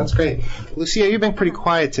great. Yeah. That's great. Lucia, you've been pretty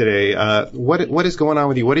quiet today. What is going on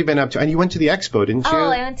with you? What have you been up to? And you went to the expo, didn't you?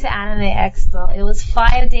 Oh, I went to Anime Expo. It was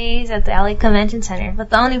 5 days at the LA Convention Center,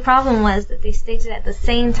 but the only problem was that they staged it at the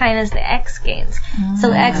same time as the X Games.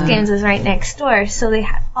 So the X Games was right next door, so they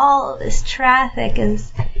had all of this traffic.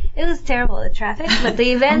 It was terrible, the traffic, but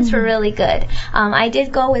the events were really good. I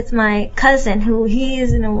did go with my cousin, he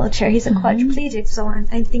is in a wheelchair. He's a quadriplegic, so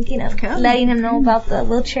I'm thinking of letting him know about the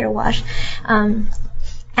wheelchair wash.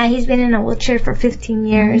 And he's been in a wheelchair for 15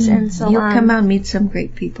 years, and so you'll come out and meet some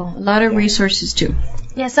great people. A lot of resources too.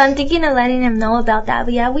 Yeah, so I'm thinking of letting him know about that.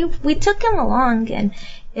 But yeah, we took him along, and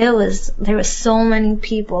there was so many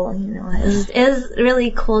people. It was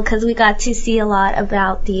really cool because we got to see a lot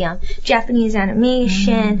about the Japanese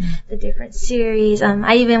animation, the different series.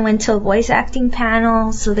 I even went to a voice acting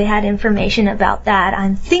panel, so they had information about that.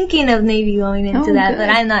 I'm thinking of maybe going into that, but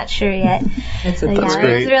I'm not sure yet. That's great. It was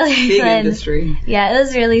really Big fun. industry. Yeah, it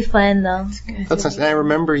was really fun though. That's nice. And I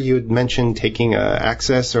remember you had mentioned taking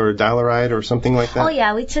Access or Dial-A-Ride or something like that. Oh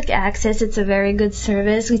yeah, we took Access. It's a very good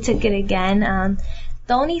service. We took it again.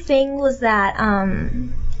 The only thing was that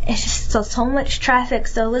it's just so much traffic,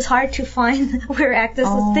 so it was hard to find where Access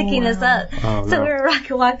was picking us up. Oh, so no.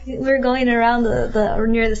 we were going around the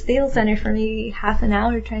near the Staples Center for maybe half an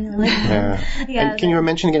hour trying to look. Yeah. And can you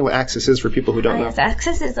mention again what Access is for people who don't know? Yes,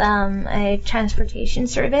 Access is a transportation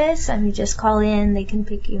service. You just call in, they can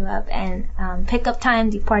pick you up, and pickup time,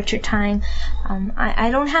 departure time. I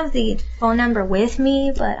don't have the phone number with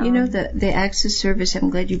me, but the Access service, I'm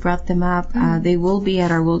glad you brought them up. They will be at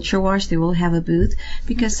our wheelchair wash. They will have a booth,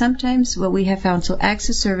 because sometimes what we have found, so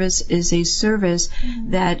Access service is a service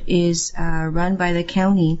that is run by the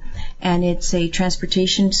county, and it's a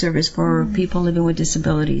transportation service for people living with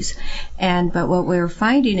disabilities. But what we're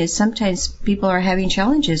finding is sometimes people are having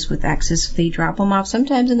challenges with Access. They drop them off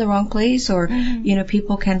sometimes in the wrong place, or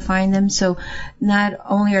people can't find them. So not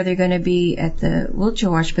only are they going to be at the wheelchair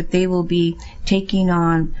wash, but they will be taking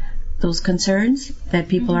on those concerns that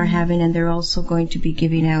people are having, and they're also going to be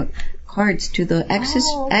giving out cards to the access,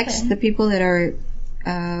 the people that are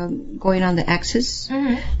going on the access.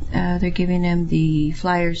 They're giving them the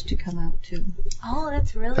flyers to come out too. Oh,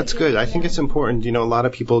 that's really That's good. I think it's important. A lot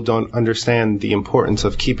of people don't understand the importance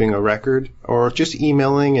of keeping a record or just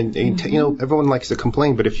emailing. And everyone likes to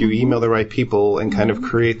complain, but if you email the right people and kind of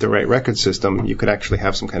create the right record system, you could actually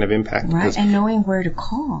have some kind of impact. Right, and knowing where to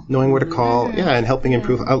call. And helping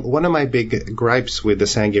improve. One of my big gripes with the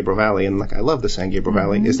San Gabriel Valley, and I love the San Gabriel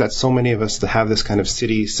Valley, is that so many of us have this kind of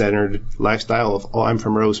city-centered lifestyle of, I'm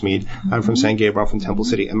from Rosemead, I'm from San Gabriel, I'm from Temple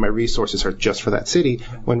City, and my resources are just for that city,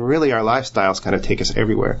 when really our lifestyles kind of take us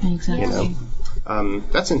everywhere. Exactly.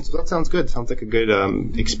 That sounds good. Sounds like a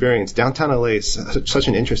good experience. Downtown LA is such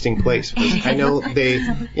an interesting place. I know they,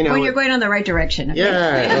 when you're going on the right direction. Okay?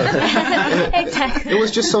 Yeah. Exactly. It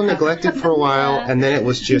was just so neglected for a while, and then it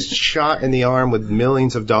was just shot in the arm with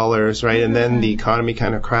millions of dollars, right? And then the economy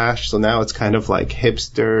kind of crashed, so now it's kind of like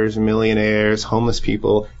hipsters, millionaires, homeless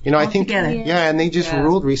people. I think, and they just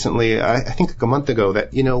ruled recently, I think like a month ago,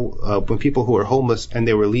 that, when people who were homeless and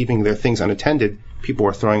they were leaving their things unattended, people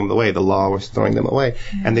were throwing them away. The law was throwing them away.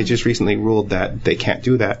 And they just recently ruled that they can't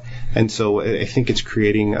do that. And so I think it's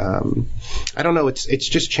creating, I don't know, it's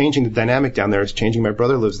just changing the dynamic down there. It's changing. My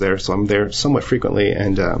brother lives there, so I'm there somewhat frequently.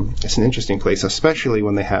 And it's an interesting place, especially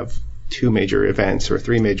when they have 2 major events or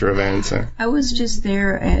 3 major events. I was just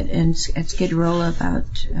there at Skid Row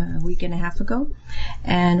about a week and a half ago.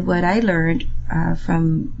 And what I learned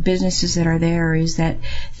from businesses that are there is that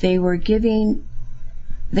they were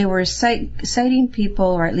citing people,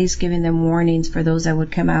 or at least giving them warnings for those that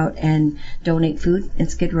would come out and donate food in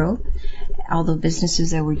Skid Row. All the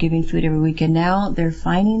businesses that were giving food every week, and now they're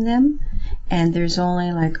fining them, and there's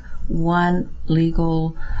only like one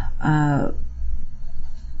legal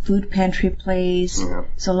food pantry place. Yeah.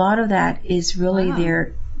 So a lot of that is really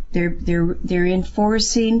they're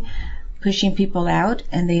enforcing, pushing people out,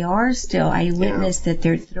 and they are still. I witnessed that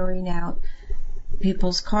they're throwing out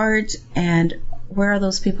people's cards, and where are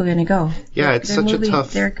those people going to go? Yeah, it's such a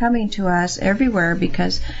tough. They're coming to us everywhere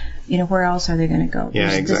because, where else are they going to go?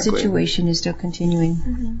 Yeah, exactly. The situation is still continuing.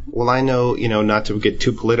 Mm-hmm. Well, I know, not to get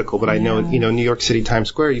too political, but I know, New York City Times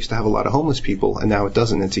Square used to have a lot of homeless people, and now it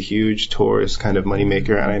doesn't. It's a huge tourist kind of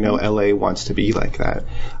moneymaker, and I know LA wants to be like that.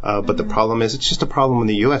 But the problem is, it's just a problem in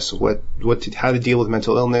the U.S. How to deal with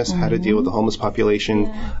mental illness, how to deal with the homeless population.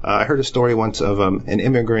 Yeah. I heard a story once of an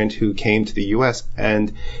immigrant who came to the U.S.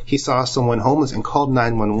 and he saw someone homeless and called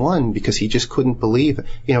 911 because he just couldn't believe,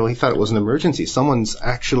 he thought it was an emergency. Someone's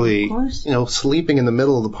actually, sleeping in the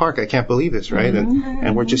middle of the park. I can't believe this, right?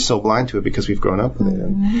 And we're just so blind to it because we've grown up with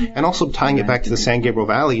it. And also tying it back to the San Gabriel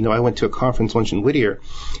Valley, I went to a conference once in Whittier,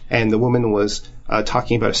 and the woman was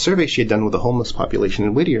talking about a survey she had done with the homeless population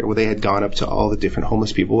in Whittier, where they had gone up to all the different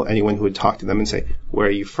homeless people, anyone who would talk to them and say, where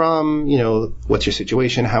are you from? What's your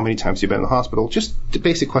situation? How many times have you been in the hospital? Just the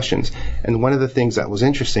basic questions. And one of the things that was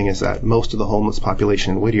interesting is that most of the homeless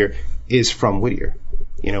population in Whittier is from Whittier.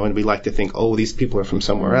 And we like to think, these people are from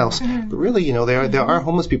somewhere else. But really, there are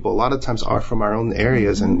homeless people. A lot of times are from our own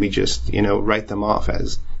areas, and we just, write them off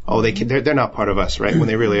as, they're not part of us, right? When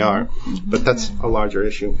they really are. But that's a larger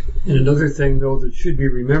issue. And another thing, though, that should be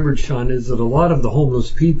remembered, Sean, is that a lot of the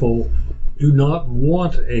homeless people do not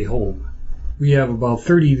want a home. We have about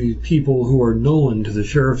 30 of these people who are known to the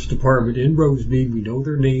Sheriff's Department in Rosemead. We know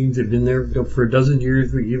their names. They've been there for a dozen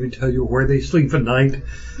years. We even tell you where they sleep at night.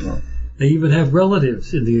 Yeah. They even have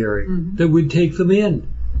relatives in the area that would take them in.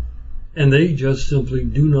 And they just simply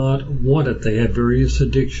do not want it. They have various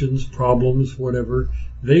addictions, problems, whatever.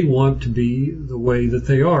 They want to be the way that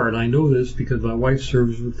they are. And I know this because my wife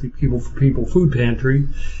serves with the People for People food pantry,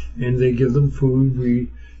 and they give them food. We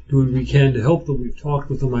do what we can to help them. We've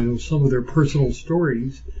talked with them. I know some of their personal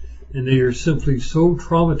stories, and they are simply so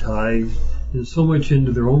traumatized and so much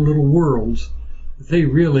into their own little worlds that they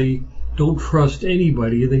really don't trust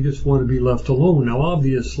anybody, and they just want to be left alone. Now,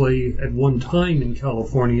 obviously, at one time in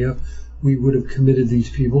California, we would have committed these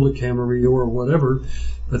people to Camarillo or whatever,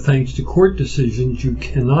 but thanks to court decisions, you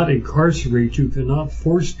cannot incarcerate, you cannot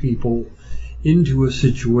force people into a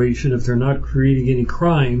situation if they're not creating any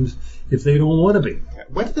crimes if they don't want to be.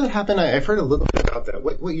 When did that happen? I've heard a little bit about that.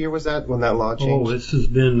 What year was that when that law changed? This has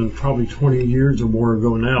been probably 20 years or more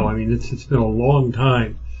ago now. I mean, it's been a long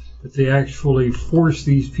time. But they actually forced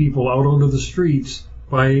these people out onto the streets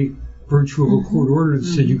by virtue of a court order that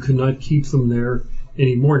said you could not keep them there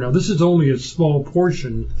anymore. Now, this is only a small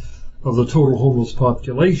portion of the total homeless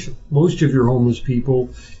population. Most of your homeless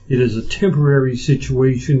people, it is a temporary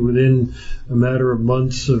situation. Within a matter of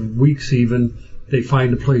months, of weeks even, they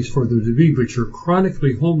find a place for them to be. But you're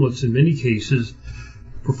chronically homeless in many cases.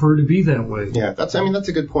 prefer to be that way. Yeah, that's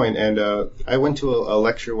a good point. And I went to a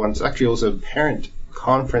lecture once. Actually, it was a parent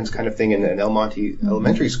conference kind of thing in an El Monte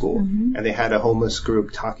elementary school, and they had a homeless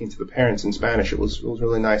group talking to the parents in Spanish. It was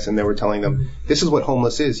really nice, and they were telling them, this is what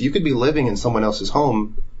homeless is. You could be living in someone else's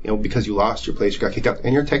home, because you lost your place, you got kicked out,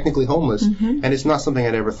 and you're technically homeless. And it's not something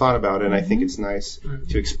I'd ever thought about, and I think it's nice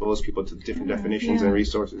to expose people to different definitions and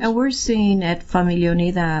resources. And we're seeing at Familia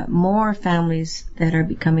Unida more families that are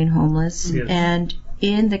becoming homeless. Yes. And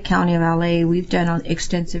in the county of LA, we've done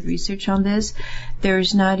extensive research on this.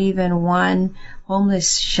 There's not even one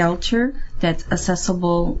homeless shelter that's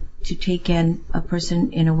accessible to take in a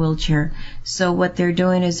person in a wheelchair. So what they're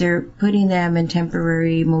doing is they're putting them in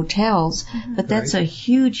temporary motels, but that's a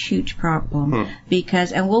huge problem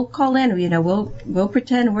because, and we'll call in, we'll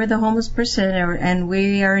pretend we're the homeless person and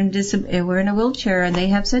we're in a wheelchair, and they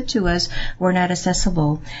have said to us we're not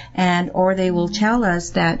accessible, or they will tell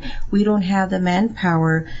us that we don't have the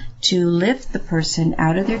manpower to lift the person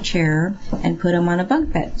out of their chair and put them on a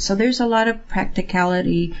bunk bed. So there's a lot of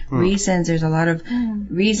practicality reasons. There's a lot of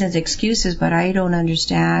reasons, excuses, but I don't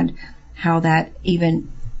understand how that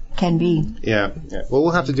even can be. Yeah. Well,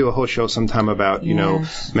 we'll have to do a whole show sometime about,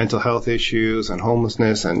 mental health issues and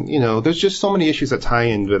homelessness. And, there's just so many issues that tie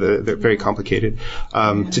in with it. They're very complicated.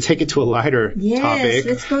 To take it to a lighter topic.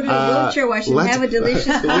 Let's go to a wheelchair wash and have a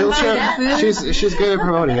delicious wheelchair. She's good at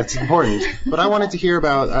promoting. That's important. But I wanted to hear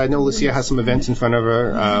about, I know Lucia has some events in front of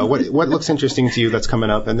her. What looks interesting to you that's coming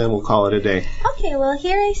up? And then we'll call it a day. Okay, well,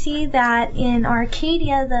 here I see that in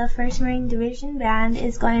Arcadia, the 1st Marine Division Band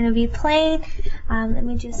is going to be playing. Let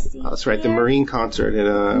me just see. That's right, the Marine concert in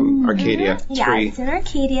Arcadia. It's free. It's in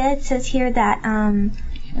Arcadia. It says here that,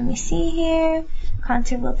 let me see here.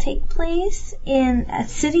 Concert will take place at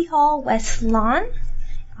City Hall West Lawn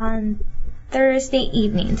on Thursday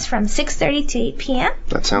evenings from 6:30 to 8 p.m.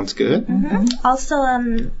 That sounds good.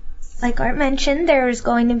 Also, like Art mentioned, there's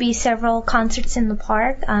going to be several concerts in the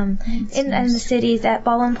park. In the cities at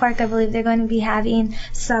Baldwin Park, I believe they're going to be having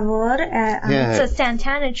Sabor. It's a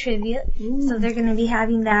Santana tribute. So they're going to be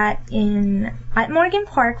having that at Morgan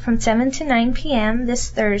Park from 7 to 9 p.m. this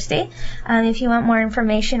Thursday. If you want more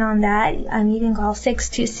information on that, you can call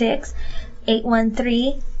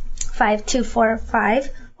 626-813-5245.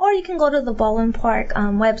 Or you can go to the Baldwin Park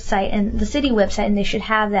website and the city website, and they should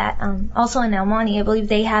have that. Also in El Monte, I believe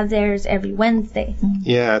they have theirs every Wednesday.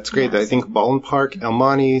 Yeah, it's great. I think Baldwin Park, El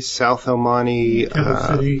Monte, South El Monte,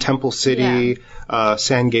 Temple City.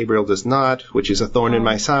 San Gabriel does not, which is a thorn in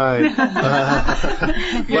my side.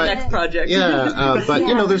 Your next project.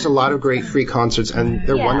 But there's a lot of great free concerts, and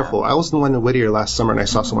they're wonderful. I was in the one in Whittier last summer, and I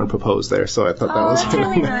saw someone propose there, so I thought that was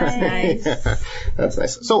really nice. That's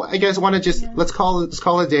nice. So I guys want to let's call it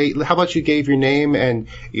a day. How about you gave your name and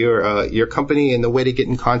your company and the way to get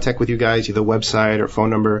in contact with you guys, either website or phone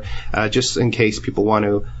number, just in case people want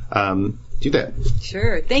to do that.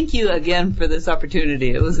 Sure. Thank you again for this opportunity.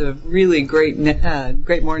 It was a really great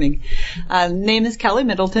morning. Name is Kelly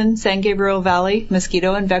Middleton, San Gabriel Valley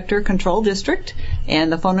Mosquito and Vector Control District.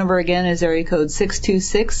 And the phone number again is area code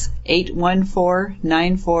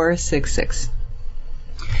 626-814-9466.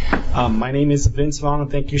 My name is Vince Voong.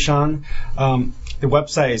 Thank you, Sean. The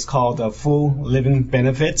website is called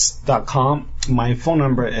fullivingbenefits.com. My phone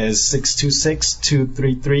number is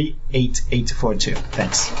 626-233-8842.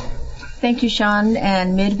 Thanks. Thank you, Sean,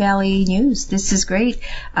 and Mid-Valley News. This is great.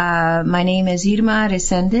 My name is Irma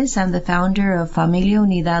Resendez. I'm the founder of Familia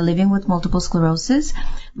Unida, Living with Multiple Sclerosis.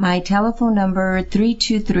 My telephone number,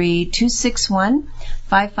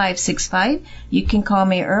 323-261-5565. You can call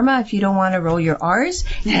me Irma if you don't want to roll your R's,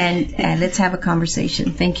 and let's have a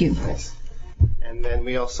conversation. Thank you. Nice. And then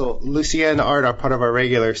we also, Lucia and Art are part of our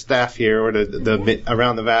regular staff here, or the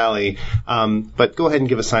around the valley. But go ahead and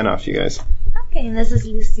give a sign off, you guys. Okay, and this is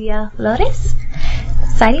Lucia Flores,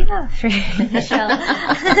 signing off for the show.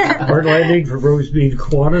 Art Landing for Rosemead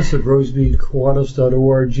Kiwanis at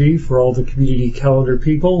rosemeadkiwanis.org for all the community calendar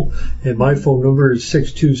people. And my phone number is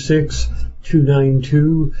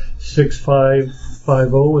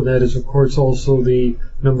 626-292-6550, and that is, of course, also the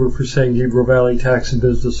number for San Gabriel Valley Tax and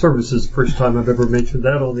Business Services. First time I've ever mentioned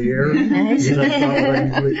that on the air. Because that's not what I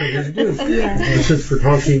usually come here to do. And since we're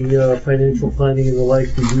talking financial planning and the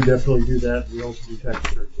like, we do definitely do that. We also do tax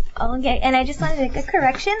returns. Okay, and I just wanted to make a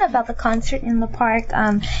correction about the concert in the park.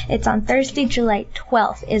 It's on Thursday, July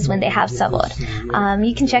 12th is when they have Sabor.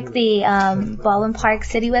 You can check the Baldwin Park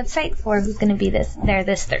City website for who's going to be there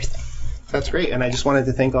this Thursday. That's great, and I just wanted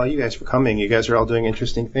to thank all you guys for coming. You guys are all doing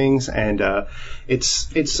interesting things, and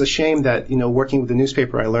it's a shame that, working with the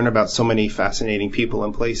newspaper, I learn about so many fascinating people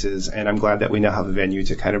and places, and I'm glad that we now have a venue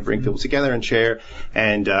to kind of bring people together and share,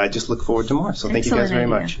 and I just look forward to more. So thank you guys very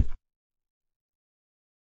much.